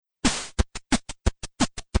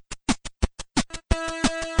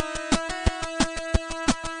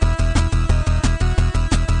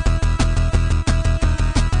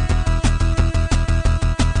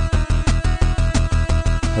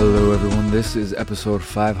This is episode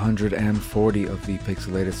 540 of the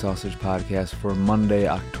Pixelated Sausage Podcast for Monday,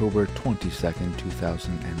 October 22nd,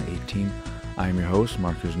 2018. I am your host,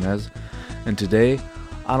 Marc, and today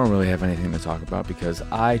I don't really have anything to talk about because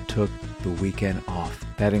I took the weekend off.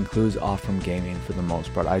 That includes off from gaming for the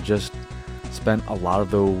most part. I just spent a lot of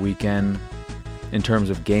the weekend, in terms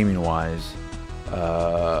of gaming-wise,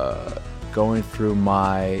 going through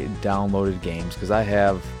my downloaded games because I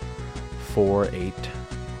have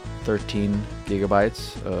 13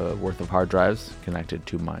 gigabytes worth of hard drives connected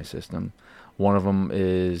to my system. One of them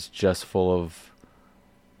is just full of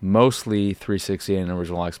mostly 360 and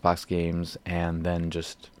original Xbox games, and then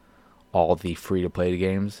just all the free-to-play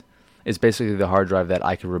games. It's basically the hard drive that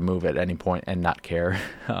I could remove at any point and not care.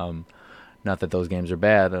 Not that those games are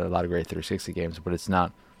bad, a lot of great 360 games, but it's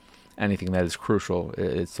not anything that is crucial.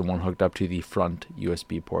 It's the one hooked up to the front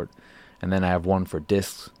USB port. And then I have one for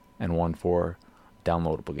discs and one for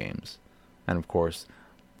downloadable games. And of course,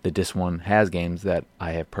 the disc one has games that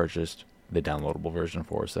I have purchased the downloadable version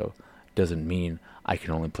for, so it doesn't mean I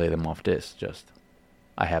can only play them off disc. Just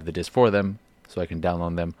I have the disc for them, so I can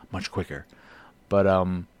download them much quicker. But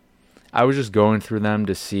I was just going through them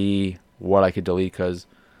to see what I could delete because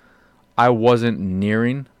I wasn't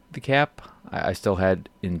nearing the cap. I still had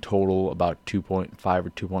in total about 2.5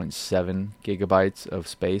 or 2.7 gigabytes of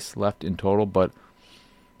space left in total, but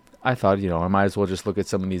I thought, I might as well just look at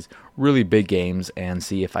some of these really big games and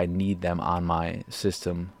see if I need them on my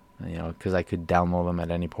system, because I could download them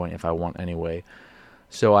at any point if I want anyway.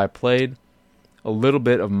 So I played a little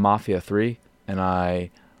bit of Mafia 3, and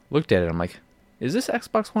I looked at it. I'm like, is this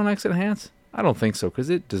Xbox One X enhanced? I don't think so,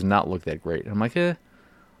 because it does not look that great. I'm like,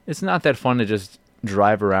 it's not that fun to just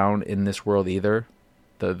drive around in this world either.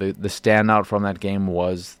 The standout from that game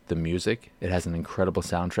was the music. It has an incredible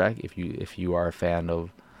soundtrack. If you are a fan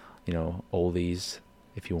of oldies,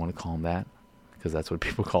 if you want to call them that, because that's what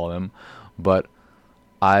people call them. But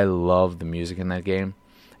I love the music in that game,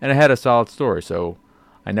 and it had a solid story. So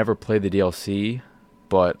I never played the DLC,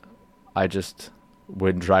 but I just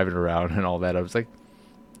when driving around and all that, I was like,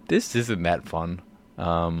 this isn't that fun.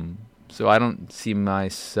 So I don't see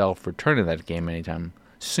myself returning that game anytime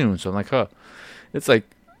soon. So I'm like, it's like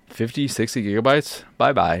 50, 60 gigabytes.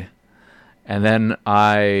 Bye-bye. And then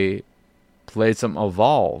I played some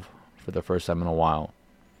Evolve for the first time in a while,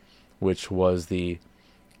 which was the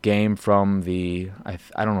game from I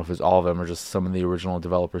don't know if it was all of them or just some of the original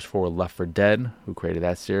developers for Left 4 Dead, who created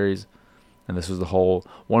that series. And this was the whole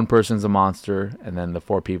one person's a monster, and then the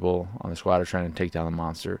 4 people on the squad are trying to take down the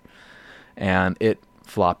monster. And it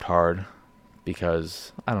flopped hard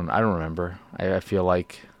because I don't remember. I feel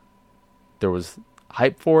like there was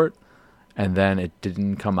hype for it, and then it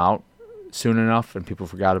didn't come out soon enough, and people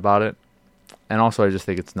forgot about it. And also, I just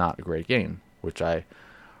think it's not a great game, which I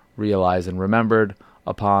realized and remembered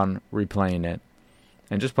upon replaying it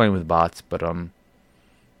and just playing with bots. But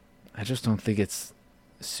I just don't think it's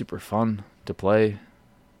super fun to play.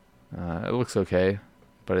 It looks okay,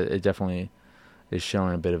 but it definitely is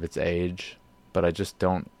showing a bit of its age. But I just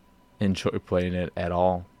don't enjoy playing it at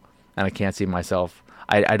all, and I can't see myself.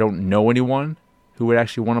 I don't know anyone who would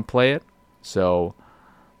actually want to play it, so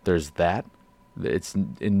there's that. It's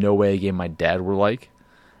in no way a game my dad would like,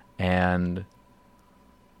 and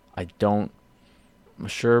I don't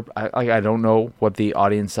know what the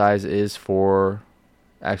audience size is for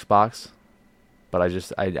Xbox, but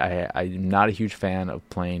I'm not a huge fan of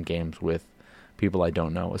playing games with people I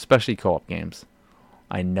don't know, especially co-op games.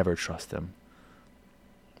 I never trust them.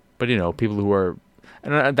 But people who are,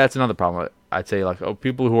 and that's another problem. I'd say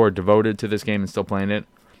people who are devoted to this game and still playing it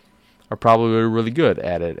are probably really good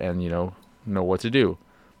at it, and know what to do.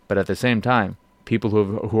 But at the same time, people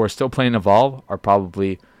who are still playing Evolve are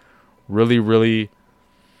probably really, really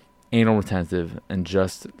anal retentive, and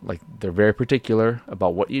just they're very particular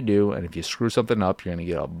about what you do, and if you screw something up, you're going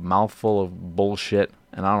to get a mouthful of bullshit,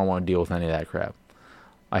 and I don't want to deal with any of that crap.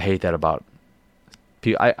 I hate that about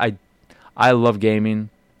people. I love gaming,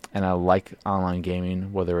 and I like online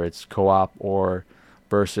gaming, whether it's co-op or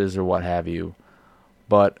versus or what have you.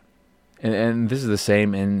 But And this is the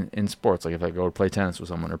same in sports. Like if I go to play tennis with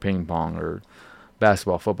someone, or ping pong, or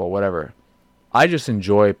basketball, football, whatever, I just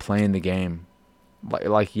enjoy playing the game.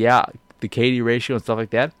 Yeah, the KD ratio and stuff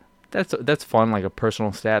like that. That's fun, like a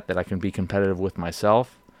personal stat that I can be competitive with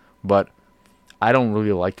myself. But I don't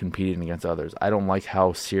really like competing against others. I don't like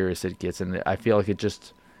how serious it gets, and I feel like it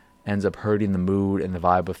just ends up hurting the mood and the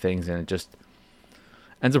vibe of things, and it just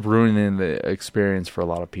ends up ruining the experience for a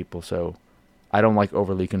lot of people. So I don't like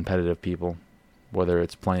overly competitive people, whether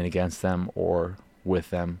it's playing against them or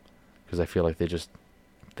with them, because I feel like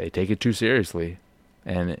they take it too seriously.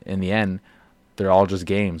 And in the end, they're all just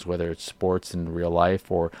games, whether it's sports in real life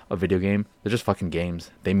or a video game. They're just fucking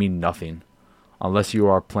games. They mean nothing. Unless you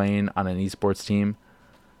are playing on an esports team,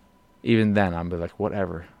 even then, I'd be like,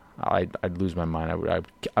 whatever. I'd lose my mind.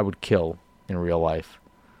 I would kill in real life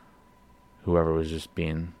whoever was just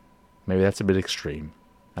being. Maybe that's a bit extreme,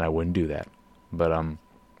 and I wouldn't do that. But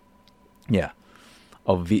yeah,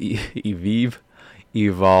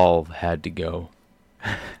 Evolve had to go.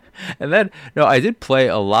 And then no, I did play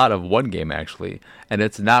a lot of one game actually, and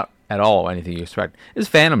it's not at all anything you expect. It's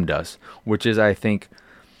Phantom Dust, which is I think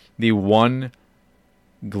the one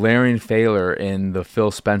glaring failure in the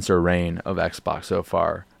Phil Spencer reign of Xbox so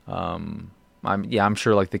far. I'm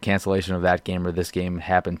sure like the cancellation of that game or this game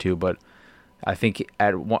happened too, but I think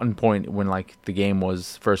at one point when like the game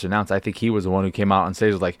was first announced, I think he was the one who came out on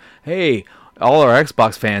stage was like, "Hey, all our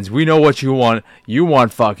Xbox fans, we know what you want. You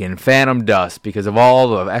want fucking Phantom Dust because of all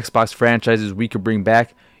the Xbox franchises we could bring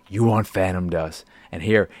back. You want Phantom Dust, and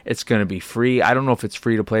here it's gonna be free. I don't know if it's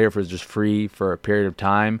free to play or if it's just free for a period of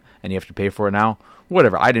time and you have to pay for it now.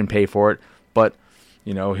 Whatever. I didn't pay for it, but."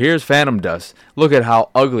 You know, here's Phantom Dust. Look at how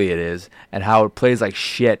ugly it is and how it plays like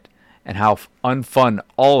shit and how unfun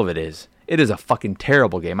all of it is. It is a fucking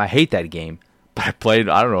terrible game. I hate that game. But I played,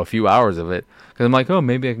 I don't know, a few hours of it. Because I'm like, oh,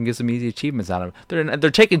 maybe I can get some easy achievements out of it. They're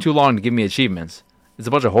taking too long to give me achievements. It's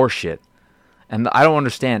a bunch of horse shit. And I don't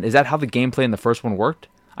understand. Is that how the gameplay in the first one worked?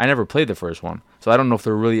 I never played the first one. So I don't know if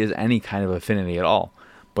there really is any kind of affinity at all.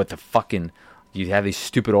 But the fucking, you have these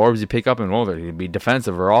stupid orbs you pick up and, well, they're going to be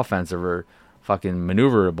defensive or offensive or fucking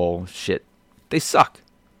maneuverable shit. They suck.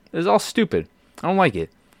 It's all stupid. I don't like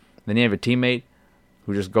it. Then you have a teammate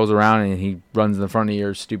who just goes around and he runs in the front of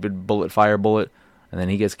your stupid fire bullet, and then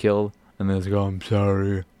he gets killed, and then they go, I'm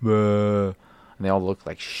sorry. And they all look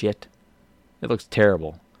like shit. It looks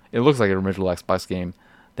terrible. It looks like an original Xbox game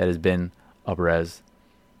that has been up-res.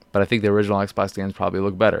 But I think the original Xbox games probably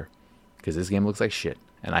look better, because this game looks like shit,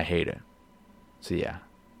 and I hate it. So yeah.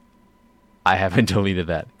 I haven't deleted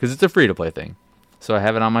that because it's a free-to-play thing. So I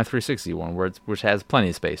have it on my 360 one, which has plenty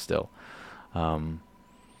of space still.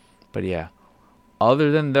 But yeah,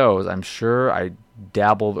 other than those, I'm sure I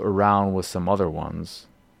dabbled around with some other ones,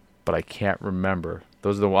 but I can't remember.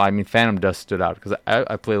 Those are the ones. I mean, Phantom Dust stood out because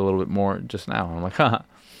I played a little bit more just now. I'm like, haha.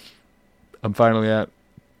 I'm finally at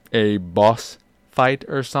a boss fight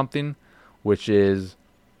or something, which is,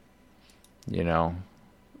 you know,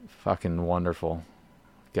 fucking wonderful.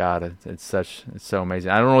 God, it's so amazing.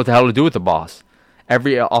 I don't know what the hell to do with the boss.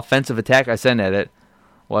 Every offensive attack I send at it,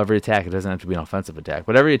 well, every attack, it doesn't have to be an offensive attack,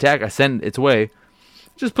 but every attack I send its way, it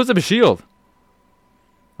just puts up a shield.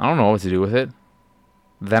 I don't know what to do with it.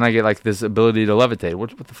 Then I get like this ability to levitate.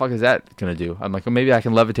 What the fuck is that going to do? I'm like, well, maybe I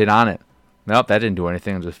can levitate on it. Nope, that didn't do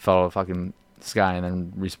anything. I just fell out of the fucking sky and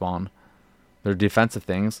then respawn. They're defensive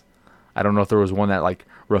things. I don't know if there was one that like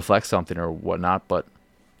reflects something or whatnot, but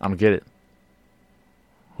I don't get it.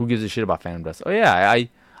 Who gives a shit about Phantom Dust? Oh yeah,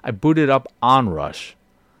 I booted up OnRush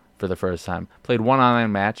for the first time. Played one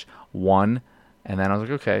online match, won, and then I was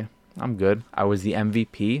like, okay, I'm good. I was the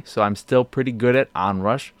MVP, so I'm still pretty good at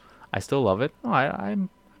OnRush. I still love it. Oh, I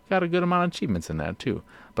got a good amount of achievements in that too.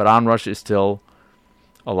 But OnRush is still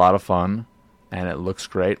a lot of fun, and it looks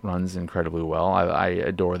great, runs incredibly well. I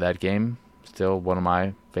adore that game. Still one of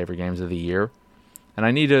my favorite games of the year. And I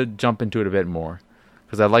need to jump into it a bit more,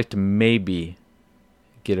 because I'd like to maybe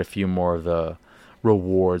get a few more of the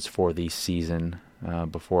rewards for the season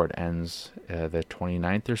before it ends the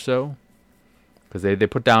 29th or so. Because they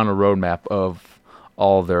put down a roadmap of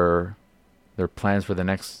all their plans for the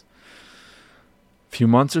next few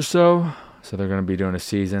months or so. So they're going to be doing a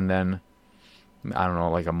season, then, I don't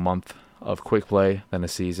know, like a month of quick play, then a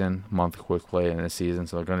season, month of quick play, and a season.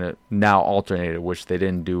 So they're going to now alternate it, which they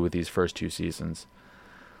didn't do with these first two seasons.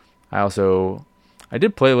 I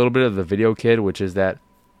did play a little bit of the VideoKid, which is that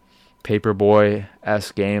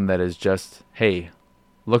Paperboy-esque game that is just, hey,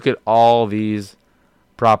 look at all these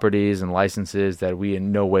properties and licenses that we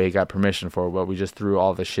in no way got permission for, but we just threw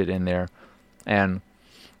all the shit in there. And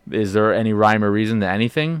is there any rhyme or reason to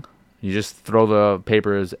anything? You just throw the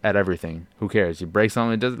papers at everything. Who cares? You break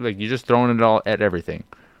something, it doesn't, like, you're just throwing it all at everything.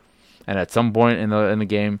 And at some point in the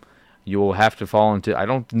game, you will have to fall into, I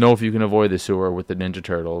don't know if you can avoid the sewer with the Ninja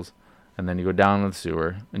Turtles. And then you go down the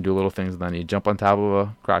sewer and do little things, and then you jump on top of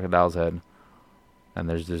a crocodile's head, and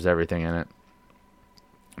there's everything in it.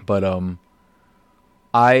 But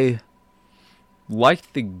I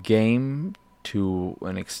liked the game to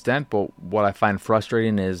an extent, but what I find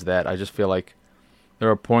frustrating is that I just feel like there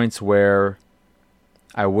are points where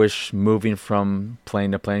I wish moving from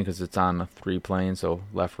plane to plane, because it's on 3 planes, so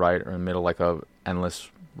left, right, or in the middle, like a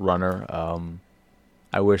endless runner.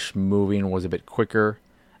 I wish moving was a bit quicker,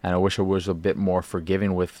 and I wish it was a bit more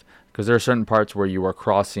forgiving because there are certain parts where you are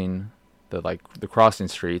crossing the crossing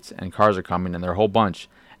streets and cars are coming and they're a whole bunch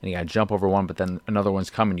and you gotta jump over one, but then another one's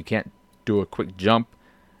coming. You can't do a quick jump,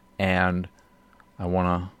 and I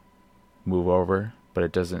wanna move over, but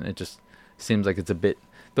it doesn't. It just seems like it's a bit.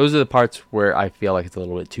 Those are the parts where I feel like it's a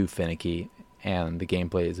little bit too finicky and the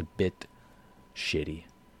gameplay is a bit shitty.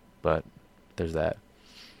 But there's that.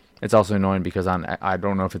 It's also annoying because I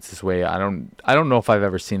don't know if it's this way. I don't know if I've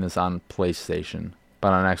ever seen this on PlayStation,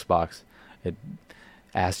 but on Xbox, it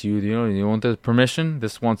asks you, you want the permission?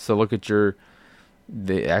 This wants to look at the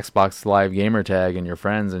Xbox Live gamer tag and your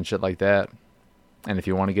friends and shit like that. And if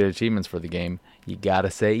you want to get achievements for the game, you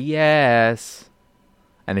gotta say yes.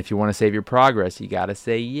 And if you want to save your progress, you gotta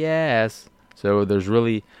say yes. So there's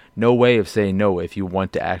really no way of saying no if you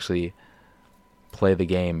want to actually play the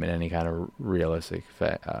game in any kind of realistic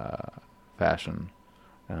fashion.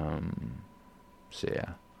 So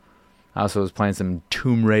yeah. I also was playing some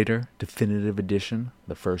Tomb Raider Definitive Edition,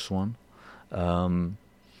 the first one.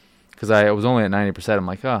 Because I was only at 90%. I'm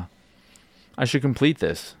like, I should complete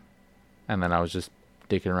this. And then I was just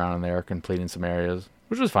dicking around in there, completing some areas,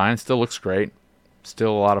 which was fine. Still looks great.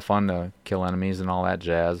 Still a lot of fun to kill enemies and all that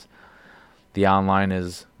jazz. The online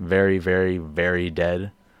is very, very, very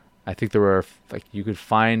dead. I think there were, you could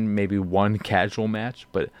find maybe one casual match,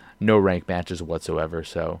 but no rank matches whatsoever.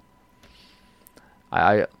 So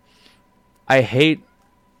I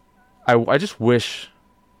just wish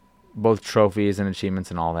both trophies and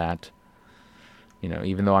achievements and all that,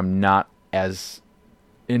 even though I'm not as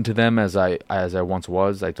into them as I once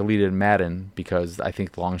was. I deleted Madden because I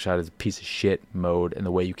think the long shot is a piece of shit mode, and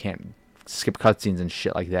the way you can't skip cutscenes and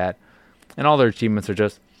shit like that. And all their achievements are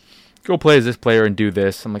just go play as this player and do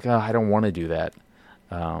this. I'm like, I don't want to do that.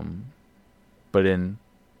 But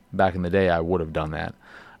back in the day, I would have done that.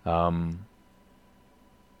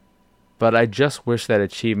 But I just wish that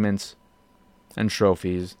achievements and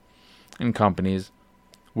trophies and companies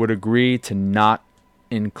would agree to not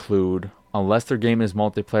include, unless their game is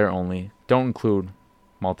multiplayer only, don't include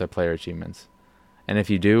multiplayer achievements. And if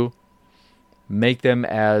you do, make them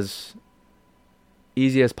as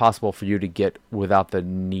easy as possible for you to get without the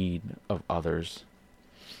need of others.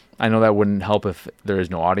 I know that wouldn't help if there is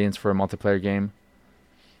no audience for a multiplayer game.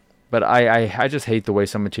 But I just hate the way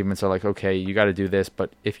some achievements are like, okay, you got to do this,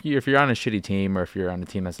 but if you're on a shitty team or if you're on a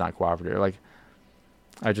team that's not cooperative,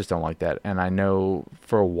 I just don't like that. And I know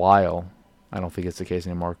for a while, I don't think it's the case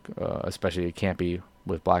anymore, especially it can't be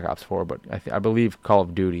with Black Ops 4, but I believe Call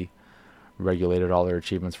of Duty regulated all their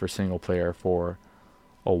achievements for single player for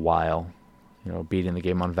a while. Beating the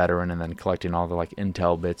game on veteran and then collecting all the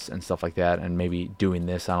intel bits and stuff like that, and maybe doing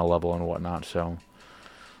this on a level and whatnot. So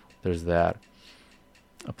there's that.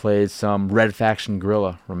 I played some Red Faction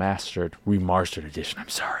Guerrilla Re-Mars-tered edition. I'm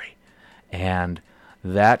sorry, and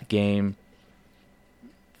that game,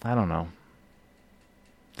 I don't know.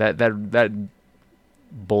 That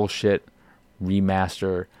bullshit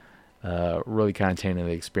remaster really kind of tainted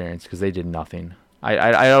the experience because they did nothing.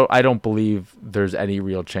 I don't believe there's any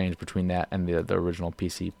real change between that and the original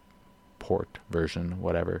PC port version,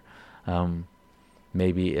 whatever.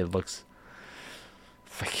 Maybe it looks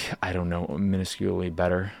I don't know, minusculely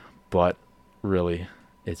better, but really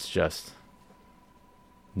it's just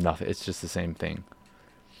nothing. It's just the same thing.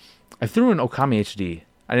 I threw in Okami HD.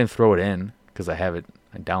 I didn't throw it in because I have it.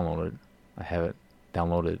 I have it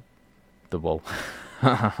downloaded.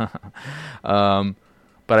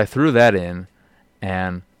 But I threw that in.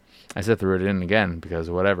 And I said threw it in again because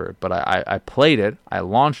whatever. But I played it. I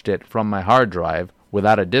launched it from my hard drive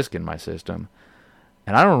without a disk in my system.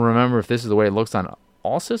 And I don't remember if this is the way it looks on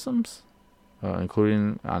all systems,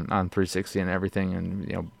 including on 360 and everything,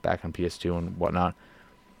 and back on PS2 and whatnot.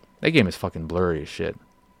 That game is fucking blurry as shit.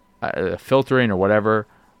 Filtering or whatever,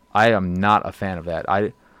 I am not a fan of that.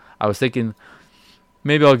 I was thinking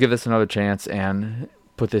maybe I'll give this another chance and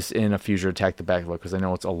put this in a future Attack the Backlog because I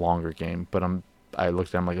know it's a longer game. But I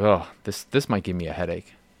looked at it, I'm like, this might give me a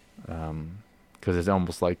headache. Because it's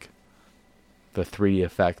almost like the 3D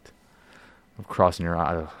effect of crossing your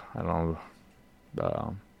eye. I don't know.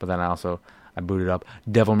 But then I booted up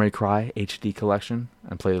Devil May Cry HD Collection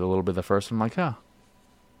and played a little bit of the first. I'm like, I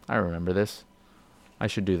remember this. I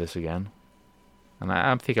should do this again. And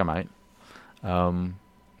I think I might.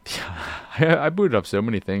 I booted up so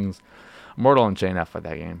many things. Mortal and Chain F at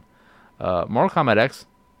that game. Mortal Kombat X,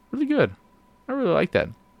 really good. I really like that.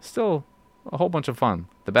 Still a whole bunch of fun.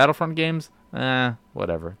 The Battlefront games,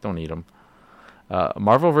 whatever. Don't need them.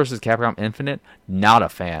 Marvel vs. Capcom Infinite, not a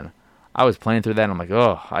fan. I was playing through that and I'm like,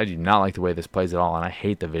 I do not like the way this plays at all, and I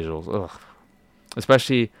hate the visuals.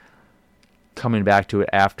 especially coming back to it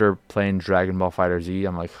after playing Dragon Ball FighterZ.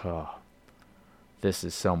 I'm like, oh, this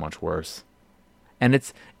is so much worse. And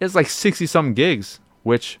it's like 60-something gigs,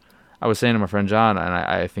 which I was saying to my friend John, and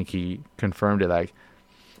I think he confirmed it, like,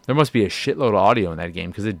 there must be a shitload of audio in that game,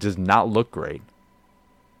 because it does not look great.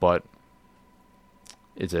 But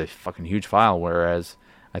it's a fucking huge file, whereas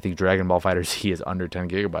I think Dragon Ball FighterZ is under 10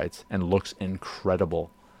 gigabytes and looks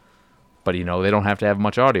incredible. But, they don't have to have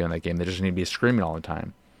much audio in that game. They just need to be screaming all the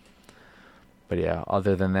time. But yeah,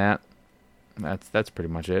 other than that, that's pretty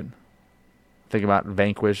much it. Think about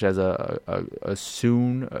Vanquish as a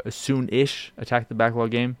soon-ish Attack the Backlog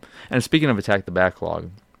game. And speaking of Attack the Backlog,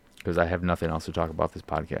 because I have nothing else to talk about this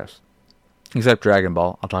podcast, except Dragon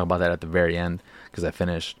Ball. I'll talk about that at the very end, because I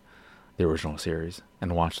finished the original series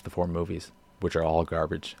and watched the 4 movies, which are all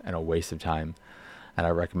garbage and a waste of time. And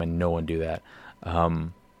I recommend no one do that.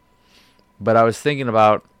 But I was thinking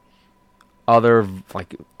about other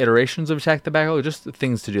iterations of Attack the Backlog, just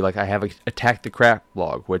things to do. Like I have Attack the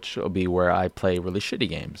Backlog, which will be where I play really shitty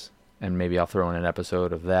games, and maybe I'll throw in an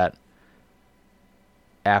episode of that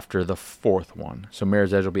after the 4th one. So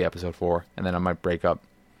Mirror's Edge will be episode 4, and then I might break up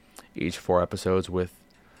each 4 episodes with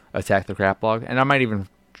Attack the Backlog, and I might even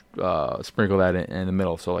sprinkle that in the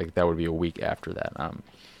middle. So that would be a week after that. I'm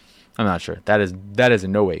not sure. That is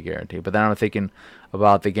in no way guaranteed. But then I'm thinking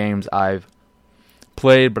about the games I've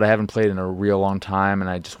played, but I haven't played in a real long time, and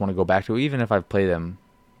I just want to go back to, even if I've played them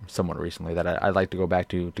somewhat recently, that I'd like to go back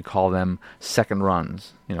to call them second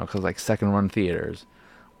runs, because second run theaters,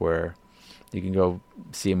 where you can go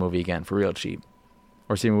see a movie again for real cheap,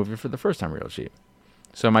 or see a movie for the first time real cheap.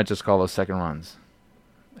 So I might just call those second runs,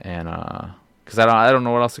 and because I don't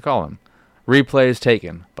know what else to call them. Replays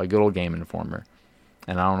Taken by good old Game Informer,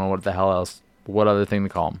 and I don't know what other thing to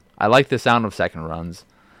call them. I like the sound of second runs.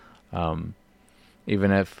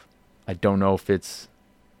 Even if I don't know if it's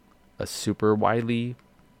a super widely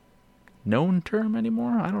known term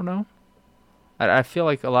anymore. I don't know. I feel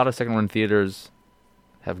like a lot of second run theaters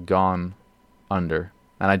have gone under.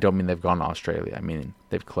 And I don't mean they've gone to Australia. I mean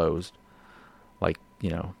they've closed. Like,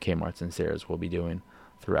 Kmart's and Sarah's will be doing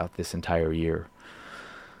throughout this entire year.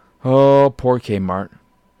 Oh, poor Kmart.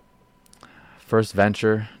 First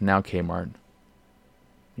Venture, now Kmart.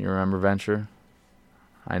 You remember Venture?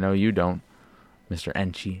 I know you don't. Mr.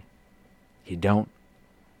 Enchi. You don't.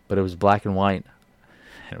 But it was black and white.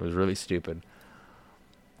 And it was really stupid.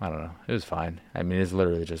 I don't know. It was fine. I mean, it's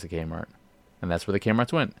literally just a Kmart. And that's where the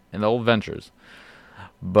Kmarts went. In the old Ventures.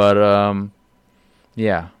 But,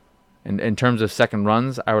 yeah. In terms of second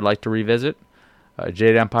runs, I would like to revisit.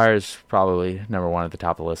 Jade Empire is probably number 1 at the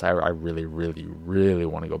top of the list. I really, really, really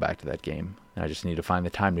want to go back to that game. And I just need to find the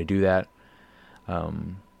time to do that.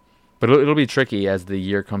 But it'll be tricky as the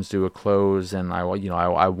year comes to a close, and I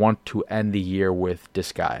want to end the year with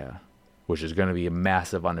Disgaea, which is going to be a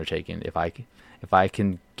massive undertaking. If I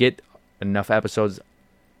can get enough episodes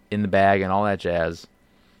in the bag and all that jazz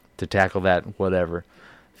to tackle that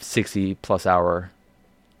 60+ hour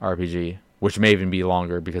RPG, which may even be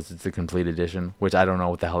longer because it's the complete edition, which I don't know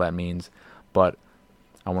what the hell that means, but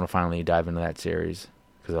I want to finally dive into that series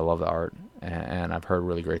because I love the art, and I've heard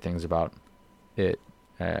really great things about it.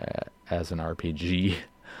 As an RPG,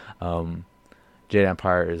 Jade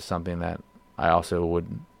Empire is something that I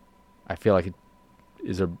feel like it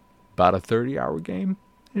is about a 30-hour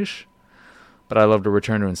game-ish. But I love to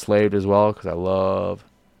return to Enslaved as well, because I love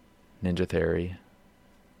Ninja Theory.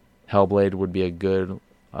 Hellblade would be a good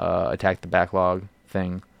Attack the Backlog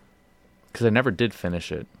thing, because I never did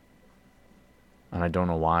finish it. And I don't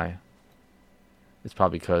know why. It's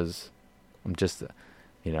probably because I'm just,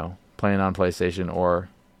 playing on PlayStation or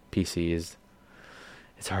PC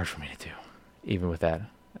it's hard for me to do, even with that.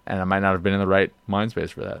 And I might not have been in the right mind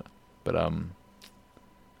space for that. But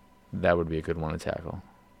that would be a good one to tackle.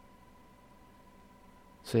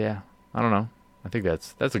 So yeah, I don't know. I think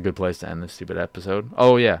that's a good place to end this stupid episode.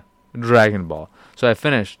 Oh yeah, Dragon Ball. So I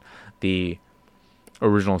finished the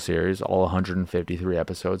original series, all 153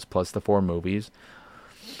 episodes, plus the 4 movies.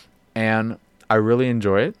 And I really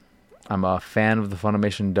enjoy it. I'm a fan of the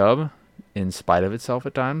Funimation dub, in spite of itself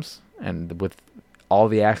at times, and with all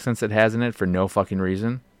the accents it has in it for no fucking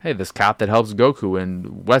reason. Hey, this cop that helps Goku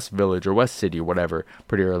in West Village or West City or whatever,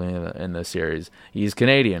 pretty early in the series, he's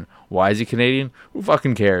Canadian. Why is he Canadian? Who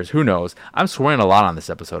fucking cares? Who knows? I'm swearing a lot on this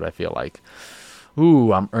episode, I feel like.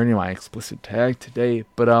 Ooh, I'm earning my explicit tag today.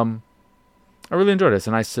 But I really enjoyed it. It's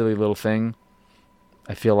a nice, silly little thing.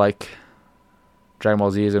 I feel like Dragon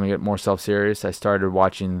Ball Z is going to get more self-serious. I started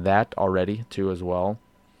watching that already, too, as well.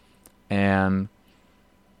 And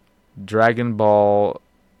Dragon Ball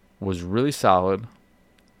was really solid.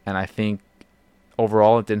 And I think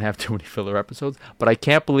overall, it didn't have too many filler episodes, but I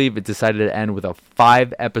can't believe it decided to end with a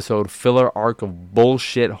 5-episode filler arc of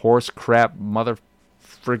bullshit, horse crap, mother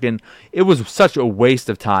friggin'. It was such a waste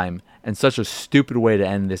of time and such a stupid way to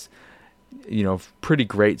end this, pretty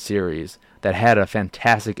great series that had a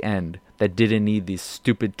fantastic end that didn't need these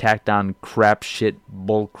stupid tacked on crap shit,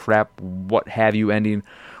 bull crap, what have you ending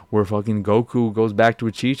where fucking Goku goes back to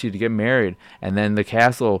Ichichi to get married, and then the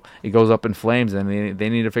castle, it goes up in flames, and they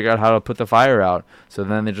need to figure out how to put the fire out. So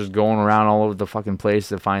then they're just going around all over the fucking place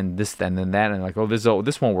to find this and then that, and like, this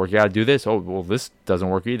won't work, you gotta do this. Oh, well, this doesn't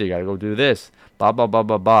work either, you gotta go do this. Blah, blah, blah,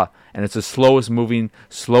 blah, blah. And it's the slowest moving,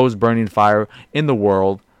 slowest burning fire in the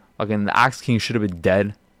world. Fucking the Ox King should have been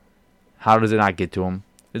dead. How does it not get to him?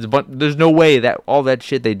 There's no way that all that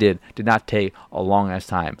shit they did not take a long ass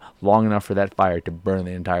time, long enough for that fire to burn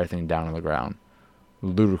the entire thing down on the ground.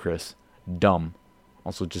 Ludicrous, dumb,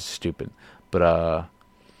 also just stupid. But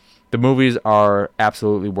the movies are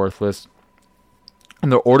absolutely worthless, and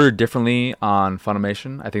they're ordered differently on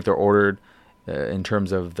Funimation. I think they're ordered in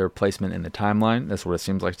terms of their placement in the timeline. That's what it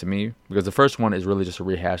seems like to me, because the first one is really just a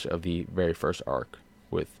rehash of the very first arc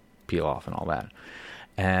with Peel Off and all that.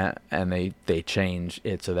 And they change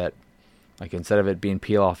it so that, like, instead of it being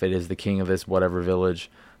Peel Off, it is the king of this whatever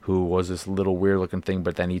village who was this little weird looking thing,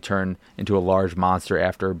 but then he turned into a large monster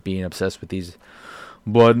after being obsessed with these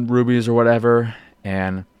blood rubies or whatever.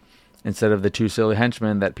 And instead of the 2 silly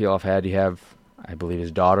henchmen that Peel Off had, you have, I believe,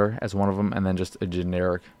 his daughter as one of them, and then just a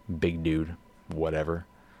generic big dude, whatever.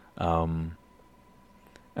 And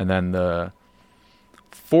then the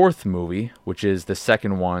 4th movie, which is the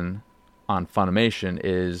second one on Funimation,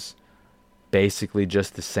 is basically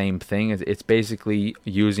just the same thing. It's basically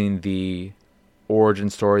using the origin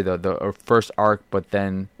story, the first arc, but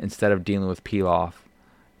then instead of dealing with Peel Off,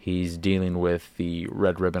 he's dealing with the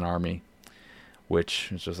Red Ribbon Army,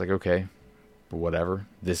 which is just like, okay, whatever.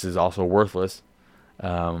 This is also worthless.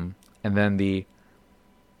 And then the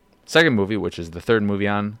second movie, which is the 3rd movie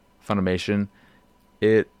on Funimation,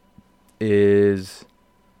 it is...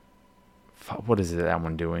 What is that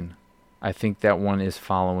one doing? I think that one is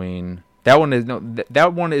following... That one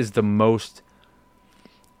is the most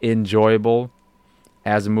enjoyable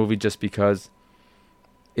as a movie, just because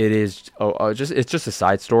it is it's just a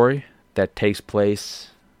side story that takes place,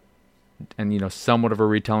 and somewhat of a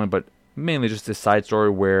retelling, but mainly just a side story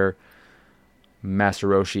where Master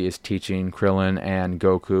Roshi is teaching Krillin and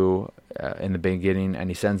Goku in the beginning, and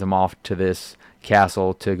he sends them off to this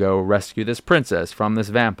castle to go rescue this princess from this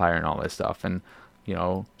vampire and all this stuff, and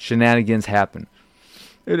shenanigans happen,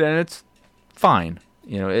 and it's fine.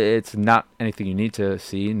 It's not anything you need to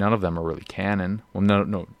see. None of them are really canon. Well,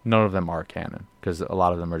 no, none of them are canon, because a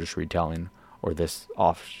lot of them are just retelling or this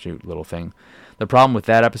offshoot little thing. The problem with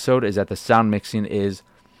that episode is that the sound mixing is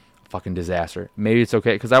a fucking disaster. Maybe it's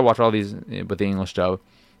okay, because I watch all these with the English dub,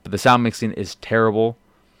 but the sound mixing is terrible.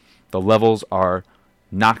 The levels are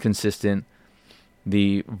not consistent.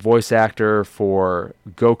 The voice actor for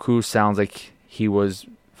Goku sounds like he was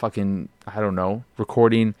fucking, I don't know,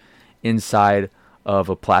 recording inside of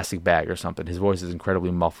a plastic bag or something. His voice is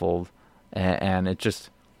incredibly muffled, and it's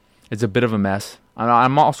a bit of a mess.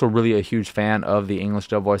 I'm also really a huge fan of the English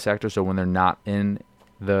dub voice actor, so when they're not in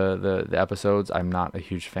the episodes, I'm not a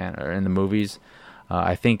huge fan, or in the movies.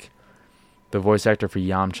 I think the voice actor for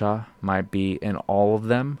Yamcha might be in all of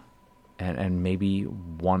them, and maybe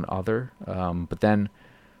one other. But then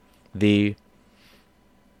the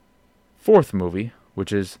 4th movie,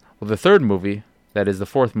 which is the 3rd movie, that is the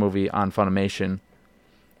 4th movie on Funimation,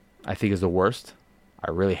 I think is the worst.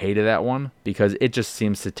 I really hated that one, because it just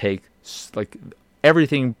seems to take like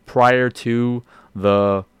everything prior to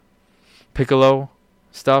the Piccolo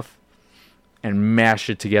stuff and mash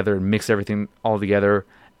it together and mix everything all together,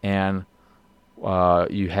 and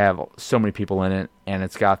you have so many people in it, and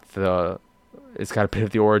it's got a bit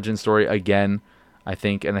of the origin story again, I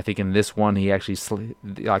think. And I think in this one he actually,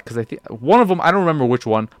 because I think one of them, I don't remember which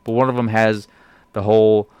one, but one of them has the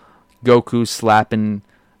whole Goku slapping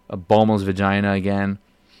Bulma's vagina again.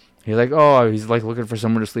 He's like, he's like looking for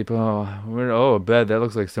somewhere to sleep. A bed, that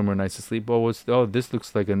looks like somewhere nice to sleep. This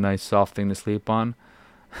looks like a nice soft thing to sleep on.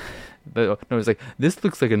 No, it's like, this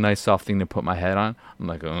looks like a nice soft thing to put my head on. I'm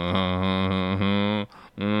like,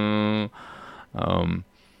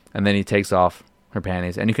 and then he takes off her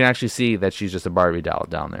panties, and you can actually see that she's just a Barbie doll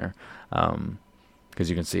down there, because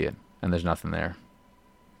you can see it, and there's nothing there.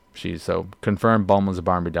 She's so confirmed. Bulma's a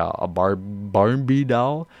Barbie doll. Barbie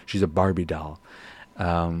doll. She's a Barbie doll.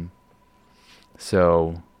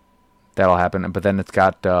 So that'll happen. But then it's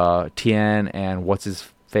got Tien and what's his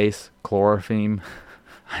face, Chlorophene.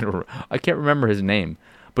 I can't remember his name,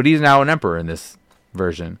 but he's now an emperor in this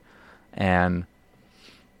version. And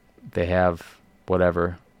they have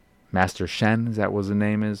whatever Master Shen, is that what his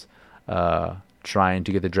name is, trying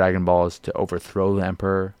to get the Dragon Balls to overthrow the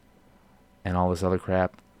Emperor and all this other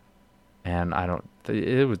crap. And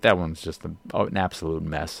that one's just an absolute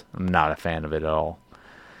mess. I'm not a fan of it at all.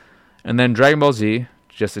 And then Dragon Ball Z,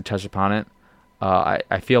 just to touch upon it,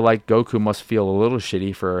 I feel like Goku must feel a little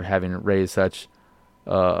shitty for having raised such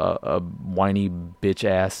a whiny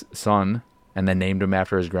bitch-ass son and then named him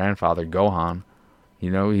after his grandfather, Gohan. You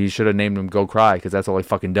know, he should have named him Go Cry, because that's all he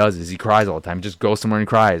fucking does, is he cries all the time. He just goes somewhere and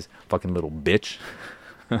cries. Fucking little bitch.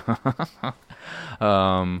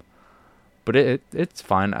 But it's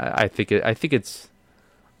fine. I think it's...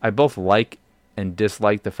 I both like and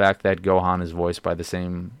dislike the fact that Gohan is voiced by the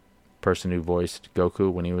same person who voiced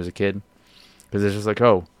Goku when he was a kid. Because it's just like,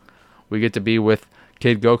 oh, we get to be with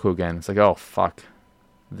Kid Goku again. It's like, oh, fuck.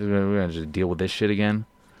 We're going to just deal with this shit again?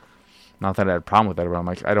 Not that I had a problem with that, but I'm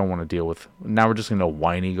like, I don't want to deal with... Now we're just going to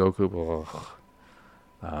whiny Goku.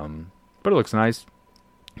 But it looks nice.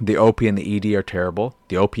 The OP and the ED are terrible.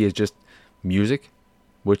 The OP is just music,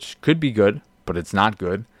 which could be good, but it's not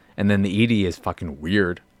good. And then the ED is fucking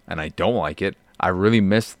weird, and I don't like it. I really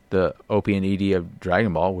missed the OP and ED of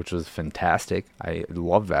Dragon Ball, which was fantastic. I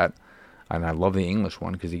love that. And I love the English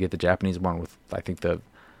one, because you get the Japanese one with, I think,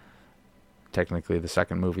 technically the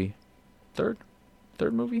second movie. Third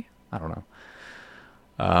movie? I don't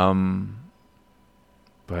know.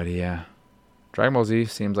 But yeah, Dragon Ball Z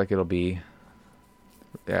seems like it'll be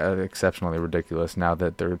exceptionally ridiculous now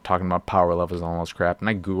that they're talking about power levels and all this crap. And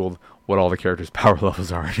I googled what all the characters' power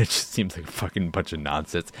levels are, and it just seems like a fucking bunch of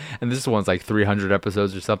nonsense. And this one's like 300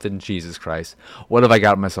 episodes or something. Jesus Christ, what have I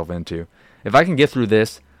got myself into? If I can get through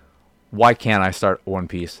this, why can't I start One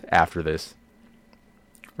Piece after this?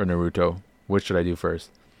 Or Naruto? Which should I do first?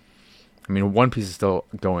 I mean, One Piece is still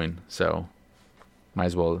going, so might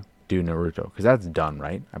as well do Naruto, because that's done,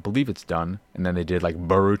 right? I believe it's done. And then they did like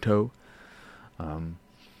Boruto.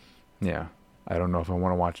 Yeah, I don't know if I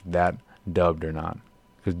want to watch that dubbed or not,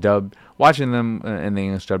 because watching them in the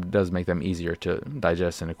English dub does make them easier to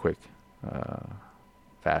digest in a quick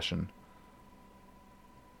fashion.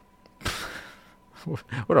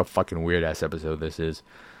 What a fucking weird ass episode this is.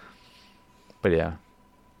 But yeah.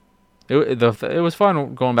 It was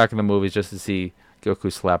fun going back in the movies just to see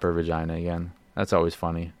Goku slap her vagina again. That's always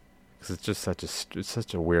funny, because it's just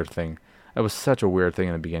such a weird thing. It was such a weird thing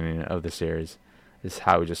in the beginning of the series, is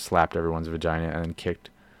how he just slapped everyone's vagina and then kicked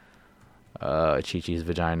Chi-Chi's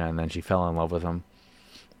vagina, and then she fell in love with him.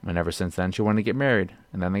 And ever since then, she wanted to get married,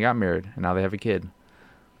 and then they got married, and now they have a kid.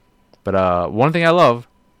 But one thing I love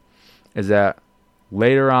is that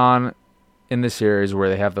later on in the series, where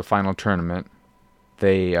they have the final tournament,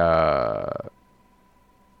 Chi-Chi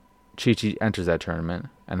enters that tournament,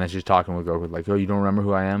 and then she's talking with Goku like, oh, you don't remember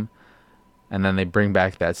who I am? And then they bring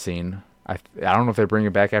back that scene. I don't know if they bring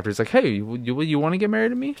it back after. It's like, hey, you want to get married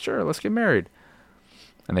to me? Sure, let's get married.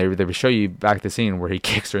 And they show you back the scene where he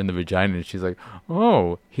kicks her in the vagina, and she's like,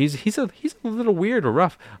 oh, he's a little weird or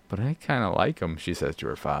rough, but I kind of like him, she says to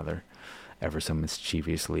her father, ever so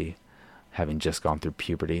mischievously, having just gone through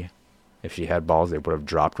puberty. If she had balls, they would have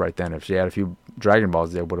dropped right then. If she had a few Dragon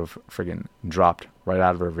Balls, they would have friggin' dropped right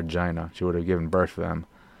out of her vagina. She would have given birth to them.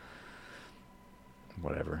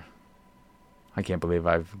 Whatever. I can't believe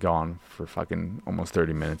I've gone for fucking almost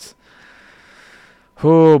 30 minutes.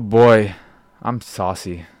 Oh boy, I'm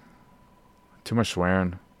saucy. Too much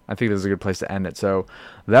swearing. I think this is a good place to end it. So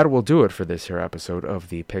that will do it for this here episode of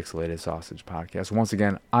the Pixelated Sausage Podcast. Once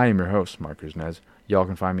again, I am your host, Marc. Y'all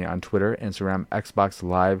can find me on Twitter, Instagram, Xbox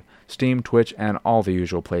Live, Steam, Twitch, and all the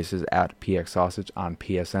usual places at PXSausage. On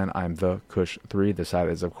PSN, I'm the Kush3. The site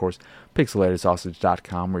is, of course,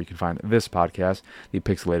 pixelatedsausage.com, where you can find this podcast, the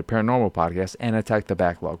Pixelated Paranormal Podcast, and Attack the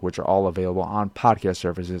Backlog, which are all available on podcast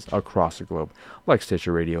services across the globe, like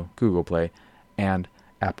Stitcher Radio, Google Play, and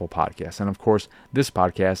Apple Podcasts. And of course, this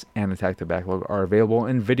podcast and Attack the Backlog are available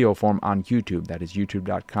in video form on YouTube. That is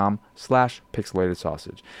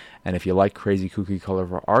youtube.com/pixelatedsausage. And if you like crazy kooky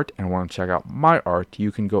colorful art and want to check out my art,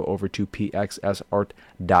 you can go over to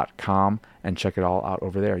pxsart.com and check it all out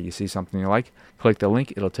over there. You see something you like, click the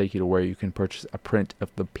link. It'll take you to where you can purchase a print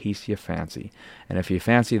of the piece you fancy. And if you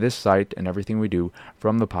fancy this site and everything we do,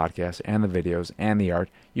 from the podcast and the videos and the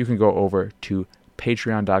art, you can go over to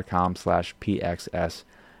patreon.com/pxs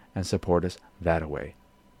and support us that way.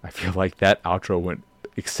 I feel like that outro went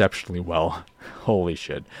exceptionally well. Holy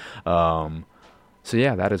shit. So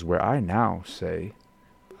yeah, that is where I now say